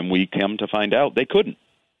 And we come to find out they couldn't.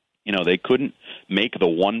 They couldn't make the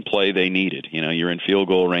one play they needed. You're in field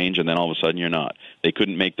goal range, and then all of a sudden you're not. They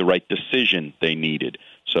couldn't make the right decision they needed.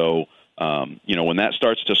 So, when that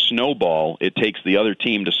starts to snowball, it takes the other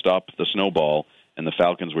team to stop the snowball, and the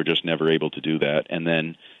Falcons were just never able to do that. And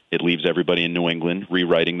then it leaves everybody in New England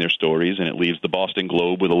rewriting their stories, and it leaves the Boston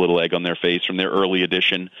Globe with a little egg on their face from their early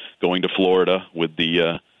edition going to Florida with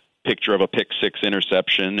the picture of a pick-six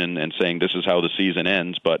interception and saying this is how the season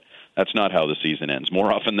ends, but that's not how the season ends.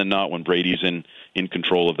 More often than not, when Brady's in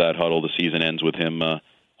control of that huddle, the season ends with him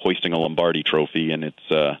hoisting a Lombardi trophy, and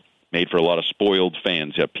it's made for a lot of spoiled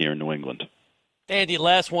fans up here in New England. Andy,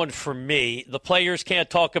 last one for me. The players can't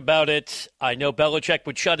talk about it. I know Belichick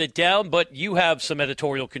would shut it down, but you have some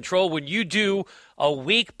editorial control. When you do a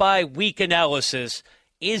week-by-week analysis,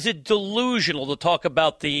 is it delusional to talk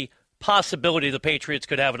about the possibility the Patriots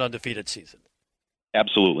could have an undefeated season?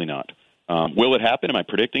 Absolutely not. Will it happen? Am I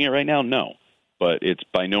predicting it right now? No. But it's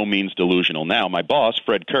by no means delusional. Now, my boss,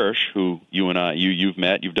 Fred Kirsch, who you've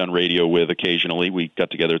met, you've done radio with occasionally. We got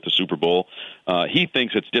together at the Super Bowl. He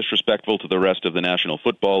thinks it's disrespectful to the rest of the National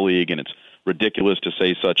Football League, and it's ridiculous to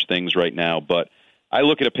say such things right now. But I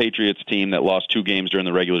look at a Patriots team that lost 2 games during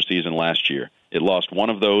the regular season last year. It lost one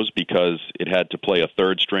of those because it had to play a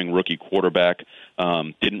third-string rookie quarterback.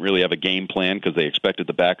 Didn't really have a game plan because they expected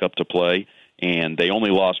the backup to play. And they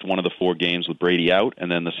only lost one of the 4 games with Brady out.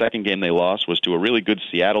 And then the second game they lost was to a really good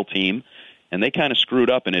Seattle team. And they kind of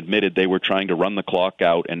screwed up and admitted they were trying to run the clock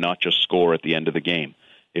out and not just score at the end of the game.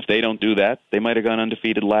 If they don't do that, they might have gone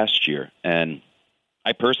undefeated last year. And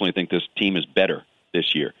I personally think this team is better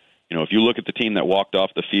this year. If you look at the team that walked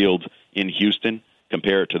off the field in Houston,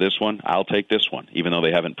 compare it to this one, I'll take this one, even though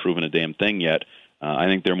they haven't proven a damn thing yet. I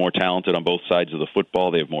think they're more talented on both sides of the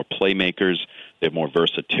football. They have more playmakers. They have more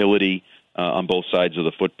versatility on both sides of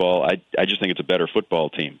the football. I just think it's a better football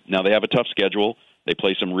team. Now, they have a tough schedule. They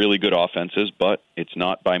play some really good offenses, but it's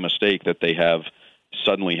not by mistake that they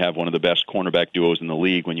suddenly have one of the best cornerback duos in the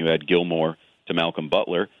league when you add Gilmore to Malcolm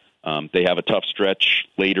Butler. They have a tough stretch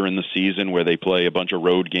later in the season where they play a bunch of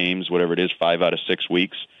road games, whatever it is, 5 out of 6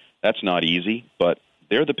 weeks. That's not easy, but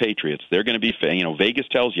they're the Patriots. They're going to be, Vegas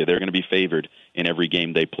tells you they're going to be favored in every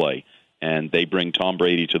game they play. And they bring Tom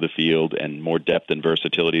Brady to the field and more depth and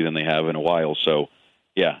versatility than they have in a while. So,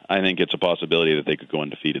 yeah, I think it's a possibility that they could go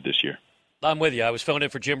undefeated this year. I'm with you. I was filling in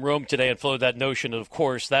for Jim Rome today and floated that notion. Of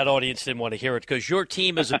course, that audience didn't want to hear it because your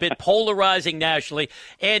team is a bit polarizing nationally.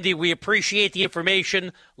 Andy, we appreciate the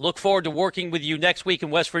information. Look forward to working with you next week in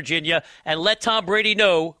West Virginia. And let Tom Brady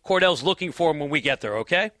know Cordell's looking for him when we get there,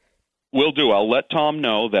 okay? Will do. I'll let Tom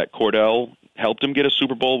know that Cordell helped him get a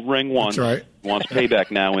Super Bowl ring once. That's right. Wants payback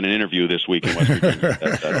now in an interview this week in West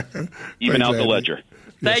Virginia. Even out the ledger.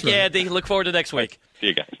 Thank you, Andy. Look forward to next week. See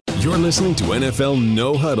you guys. You're listening to NFL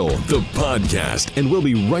No Huddle, the podcast, and we'll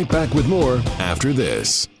be right back with more after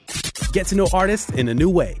this. Get to know artists in a new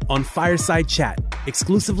way on Fireside Chat,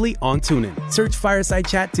 exclusively on TuneIn. Search Fireside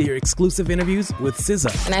Chat to hear exclusive interviews with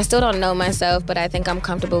SZA. And I still don't know myself, but I think I'm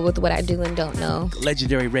comfortable with what I do and don't know.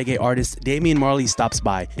 Legendary reggae artist Damian Marley stops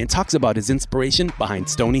by and talks about his inspiration behind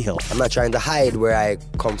Stony Hill. I'm not trying to hide where I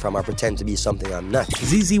come from or pretend to be something I'm not.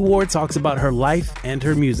 ZZ Ward talks about her life and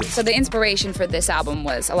her music. So the inspiration for this album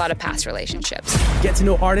was a lot of past relationships. Get to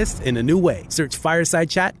know artists in a new way. Search Fireside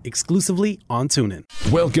Chat exclusively on TuneIn.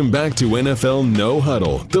 Welcome back to NFL No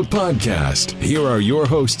Huddle, the podcast. Here are your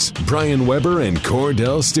hosts, Brian Weber and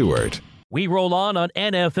Cordell Stewart. We roll on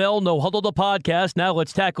NFL No Huddle, the podcast. Now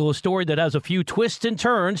let's tackle a story that has a few twists and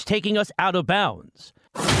turns, taking us out of bounds.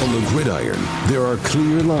 On the gridiron, there are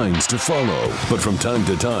clear lines to follow, but from time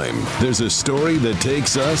to time, there's a story that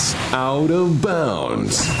takes us out of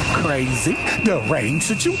bounds. Crazy. The rain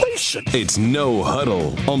situation. It's No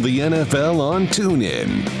Huddle on the NFL on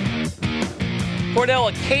TuneIn. Cordell,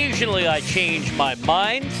 occasionally I change my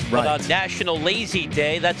mind, but on National Lazy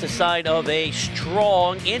Day, that's a sign of a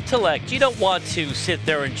strong intellect. You don't want to sit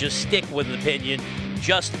there and just stick with an opinion,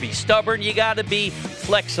 just to be stubborn. You got to be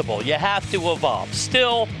flexible. You have to evolve.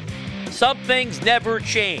 Still, some things never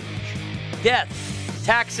change. Death,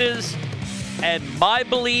 taxes, and my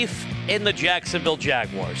belief in the Jacksonville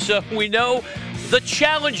Jaguars. So we know the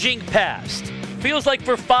challenging past. Feels like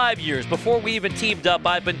for 5 years, before we even teamed up,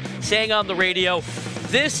 I've been saying on the radio,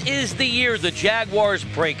 this is the year the Jaguars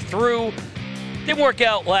break through. Didn't work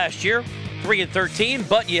out last year, 3-13,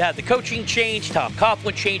 but you had the coaching change, Tom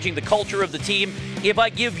Coughlin changing the culture of the team. If I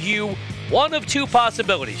give you one of two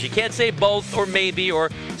possibilities, you can't say both or maybe or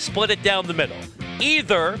split it down the middle.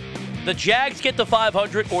 Either the Jags get to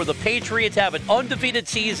 500 or the Patriots have an undefeated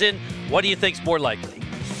season. What do you think's more likely?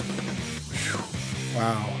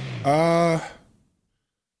 Wow.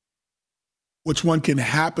 Which one can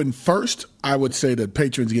happen first? I would say the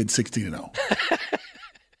Patriots get 16-0.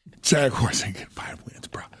 Jaguars ain't getting 5 wins,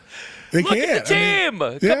 bro. They Look can't. at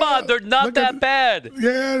the team. Come on, they're not that bad.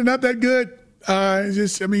 Yeah, they're not that good.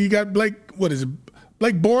 You got Blake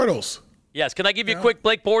Bortles. Yes, can I give you a quick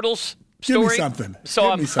Blake Bortles story? Give me something.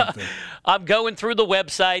 So Give me something. I'm going through the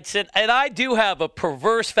websites, and I do have a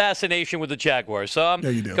perverse fascination with the Jaguars. So I'm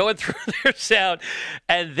going through their sound,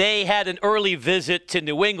 and they had an early visit to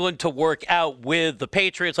New England to work out with the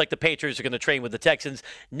Patriots, like the Patriots are going to train with the Texans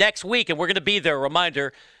next week, and we're going to be there. A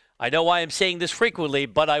reminder, I know I am saying this frequently,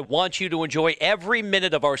 but I want you to enjoy every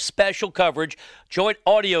minute of our special coverage, joint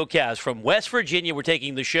audio cast from West Virginia. We're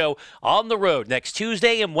taking the show on the road next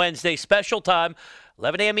Tuesday and Wednesday, special time,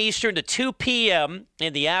 11 a.m. Eastern to 2 p.m.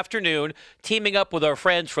 in the afternoon, teaming up with our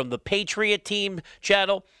friends from the Patriot Team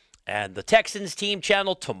channel and the Texans Team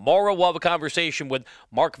channel. Tomorrow we'll have a conversation with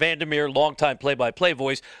Mark Vandermeer, longtime play-by-play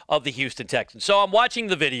voice of the Houston Texans. So I'm watching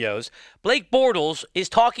the videos. Blake Bortles is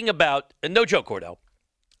talking about, and no joke, Cordell,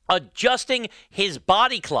 adjusting his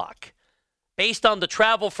body clock based on the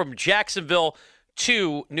travel from Jacksonville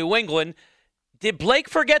to New England. Did Blake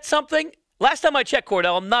forget something? Last time I checked,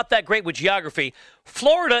 Cordell, I'm not that great with geography.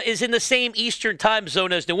 Florida is in the same Eastern time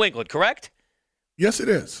zone as New England, correct? Yes, it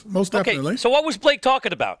is. Most definitely. Okay, so what was Blake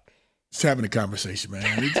talking about? Just having a conversation,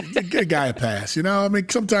 man. Get a guy a pass.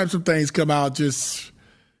 Sometimes some things come out just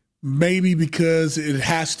maybe because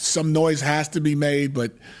some noise has to be made,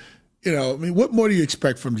 but, what more do you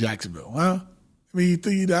expect from Jacksonville, huh?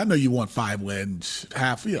 I know you want 5 wins,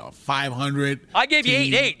 500. I gave you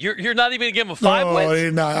 8-8. You're not even going to give them 5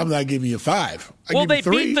 wins? No, I'm not giving you 5. Will they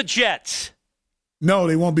beat the Jets? No,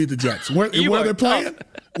 they won't beat the Jets. Where they're playing?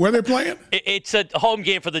 Where they're playing? It's a home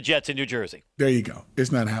game for the Jets in New Jersey. There you go.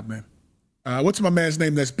 It's not happening. What's my man's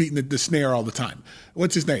name that's beating the snare all the time?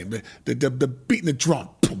 What's his name? The beating the drum.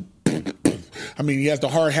 He has the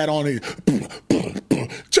hard hat on.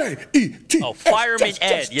 J-E-T. Oh, Fireman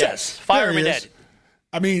Ed. Yes, Fireman Ed.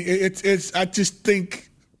 I just think,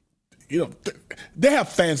 they have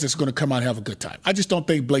fans that's going to come out and have a good time. I just don't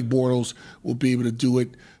think Blake Bortles will be able to do it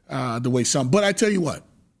the way some. But I tell you what,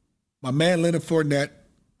 my man Leonard Fournette,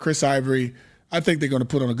 Chris Ivory, I think they're going to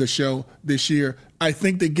put on a good show this year. I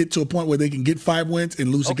think they get to a point where they can get 5 wins and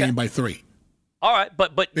lose a game by 3. All right,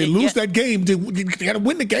 but they lose that game. They got to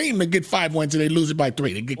win the game to get 5 wins, and they lose it by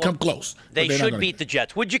 3. They come close. They should beat the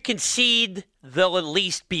Jets. Would you concede they'll at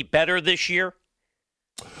least be better this year?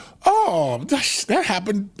 Oh, that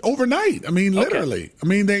happened overnight. I mean, literally. Okay. I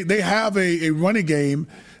mean, they have a running game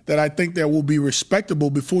that I think that will be respectable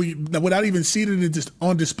without even seeing it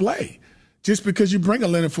on display. Just because you bring a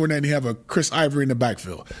Leonard Fournette and you have a Chris Ivory in the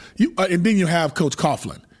backfield, and then you have Coach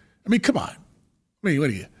Coughlin. I mean, come on. I mean, what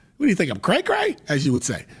do you think? I'm cray-cray, as you would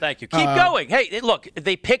say. Thank you. Keep going. Hey, look,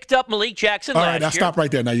 they picked up Malik Jackson last year. All right, now stop right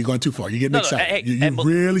there. Now you're going too far. You're getting excited. Hey, you're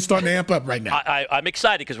really starting to amp up right now. I'm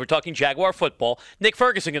excited because we're talking Jaguar football. Nick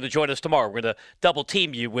Ferguson going to join us tomorrow. We're going to double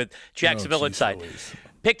team you with Jacksonville Insight. Always.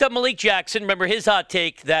 Picked up Malik Jackson. Remember his hot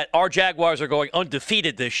take that our Jaguars are going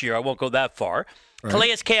undefeated this year. I won't go that far. Right.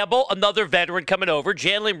 Calais Campbell, another veteran coming over.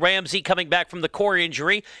 Jalen Ramsey coming back from the core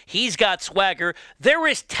injury. He's got swagger. There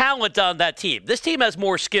is talent on that team. This team has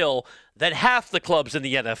more skill than half the clubs in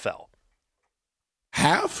the NFL.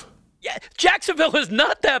 Half? Yeah, Jacksonville is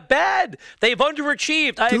not that bad. They've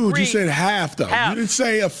underachieved. I agree. Dude, you said half, though. You didn't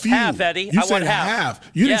say a few. Half, Eddie. You said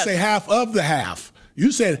half. You didn't say half of the half.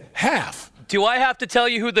 You said half. Do I have to tell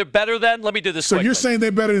you who they're better than? Let me do this quickly. So you're saying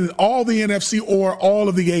they're better than all the NFC or all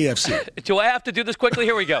of the AFC? Do I have to do this quickly?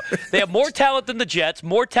 Here we go. They have more talent than the Jets,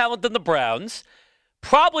 more talent than the Browns,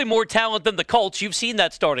 probably more talent than the Colts. You've seen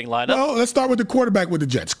that starting lineup. Well, let's start with the quarterback with the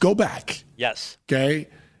Jets. Go back. Yes. Okay.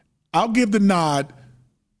 I'll give the nod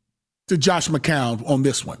to Josh McCown on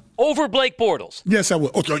this one. Over Blake Bortles. Yes, I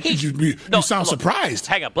will. Okay, you sound surprised.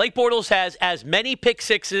 Hang on. Blake Bortles has as many pick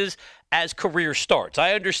sixes as career starts.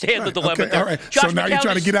 I understand the dilemma there. All right. So now you're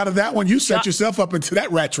trying to get out of that one. You set yourself up into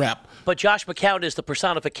that rat trap. But Josh McCown is the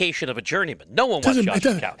personification of a journeyman. No one wants Josh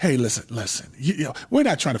McCown. Hey, listen. You know, we're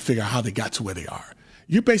not trying to figure out how they got to where they are.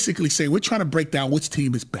 You're basically saying we're trying to break down which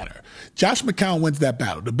team is better. Josh McCown wins that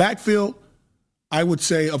battle. The backfield, I would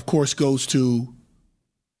say, of course, goes to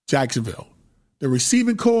Jacksonville. The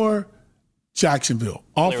receiving core, Jacksonville.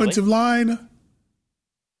 Clearly. Offensive line,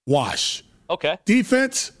 wash. Okay.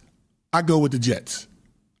 Defense, I go with the Jets.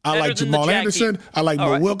 I like Jamal Anderson. I like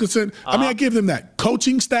Mo Wilkinson. I mean, I give them that.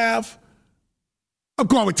 Coaching staff, I'm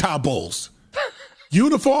going with Todd Bowles.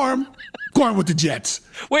 Uniform, going with the Jets.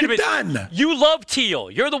 Wait a minute. Done. You love teal.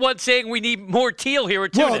 You're the one saying we need more teal here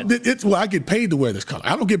at TuneIn. Well, I get paid to wear this color.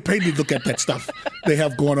 I don't get paid to look at that stuff they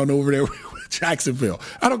have going on over there with Jacksonville.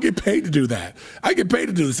 I don't get paid to do that. I get paid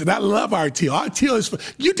to do this, and I love our teal. Our teal is.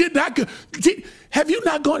 You did not go. Have you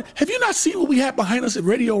not seen what we had behind us at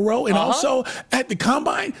Radio Row and also at the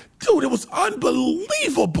Combine? Dude, it was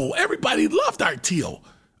unbelievable. Everybody loved our teal.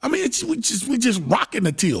 I mean, we just rocking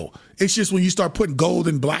the teal. It's just when you start putting gold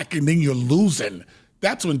and black and then you're losing.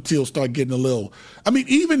 That's when teal start getting a little. I mean,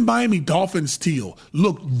 even Miami Dolphins teal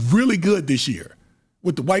looked really good this year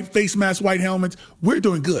with the white face mask, white helmets. We're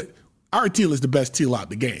doing good. Our teal is the best teal out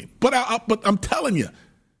the game. But I'm telling you,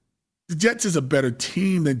 the Jets is a better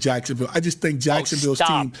team than Jacksonville. I just think Jacksonville's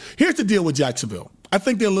team. Here's the deal with Jacksonville. I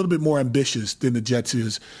think they're a little bit more ambitious than the Jets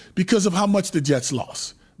is because of how much the Jets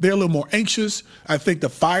lost. They're a little more anxious. I think the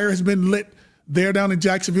fire has been lit there down in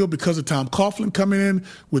Jacksonville because of Tom Coughlin coming in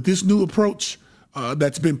with this new approach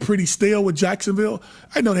that's been pretty stale with Jacksonville.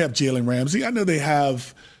 I know they have Jalen Ramsey. I know they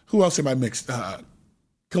have – who else am I mixed?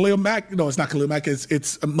 Khalil Mack. No, it's not Khalil Mack.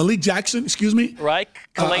 It's Malik Jackson, excuse me. Right.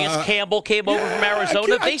 Calais Campbell came over from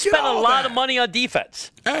Arizona. They spent a lot of money on defense.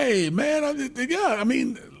 Hey, man. I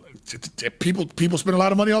mean, people spend a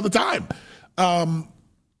lot of money all the time.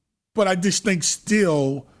 But I just think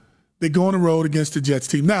still they go on the road against the Jets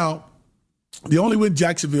team. Now, the only way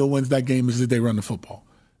Jacksonville wins that game is if they run the football.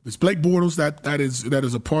 If it's Blake Bortles, that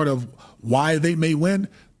is a part of why they may win.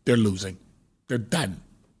 They're losing. They're done.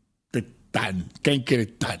 Done. Can't get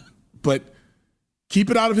it done. But keep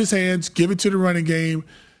it out of his hands. Give it to the running game.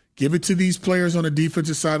 Give it to these players on the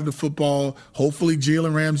defensive side of the football. Hopefully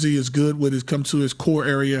Jalen Ramsey is good with his come to his core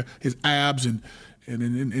area, his abs,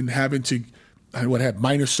 and having to have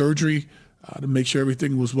minor surgery to make sure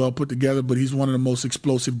everything was well put together. But he's one of the most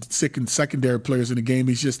explosive secondary players in the game.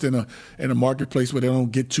 He's just in a marketplace where they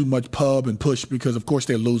don't get too much pub and push because, of course,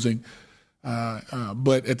 they're losing.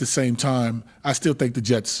 But at the same time, I still think the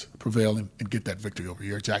Jets prevail and get that victory over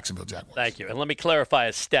here at Jacksonville Jaguars. Thank you. And let me clarify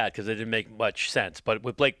a stat because it didn't make much sense. But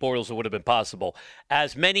with Blake Bortles, it would have been possible.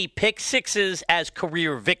 As many pick sixes as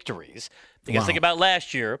career victories. Because think about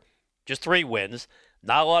last year, just 3 wins.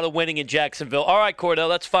 Not a lot of winning in Jacksonville. All right, Cordell,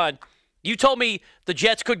 that's fine. You told me the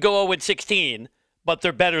Jets could go 0-16, but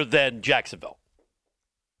they're better than Jacksonville.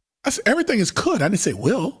 Everything is could. I didn't say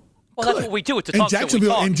will. Well, that's what we do. It's a talk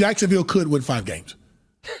Jacksonville could win 5 games.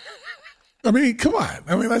 I mean, come on.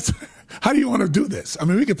 I mean, how do you want to do this? I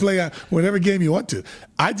mean, we can play whatever game you want to.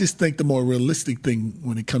 I just think the more realistic thing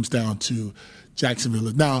when it comes down to Jacksonville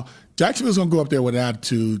is now Jacksonville's going to go up there with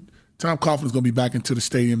attitude. Tom Coughlin's going to be back into the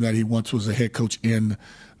stadium that he once was a head coach in,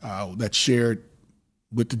 that shared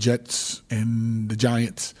with the Jets and the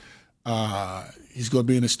Giants. He's going to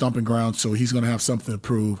be in a stomping ground, so he's going to have something to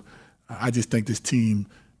prove. I just think this team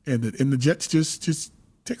and the Jets just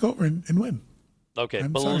take over and win. Okay,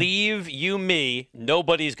 believe you me,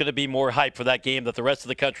 nobody's going to be more hyped for that game that the rest of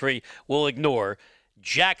the country will ignore.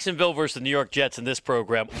 Jacksonville versus the New York Jets in this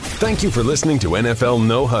program. Thank you for listening to NFL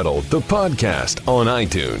No Huddle, the podcast on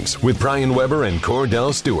iTunes with Brian Weber and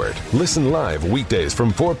Cordell Stewart. Listen live weekdays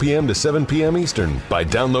from 4 p.m. to 7 p.m. Eastern by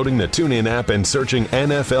downloading the TuneIn app and searching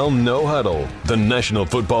NFL No Huddle. The National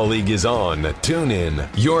Football League is on TuneIn,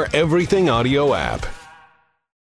 your everything audio app.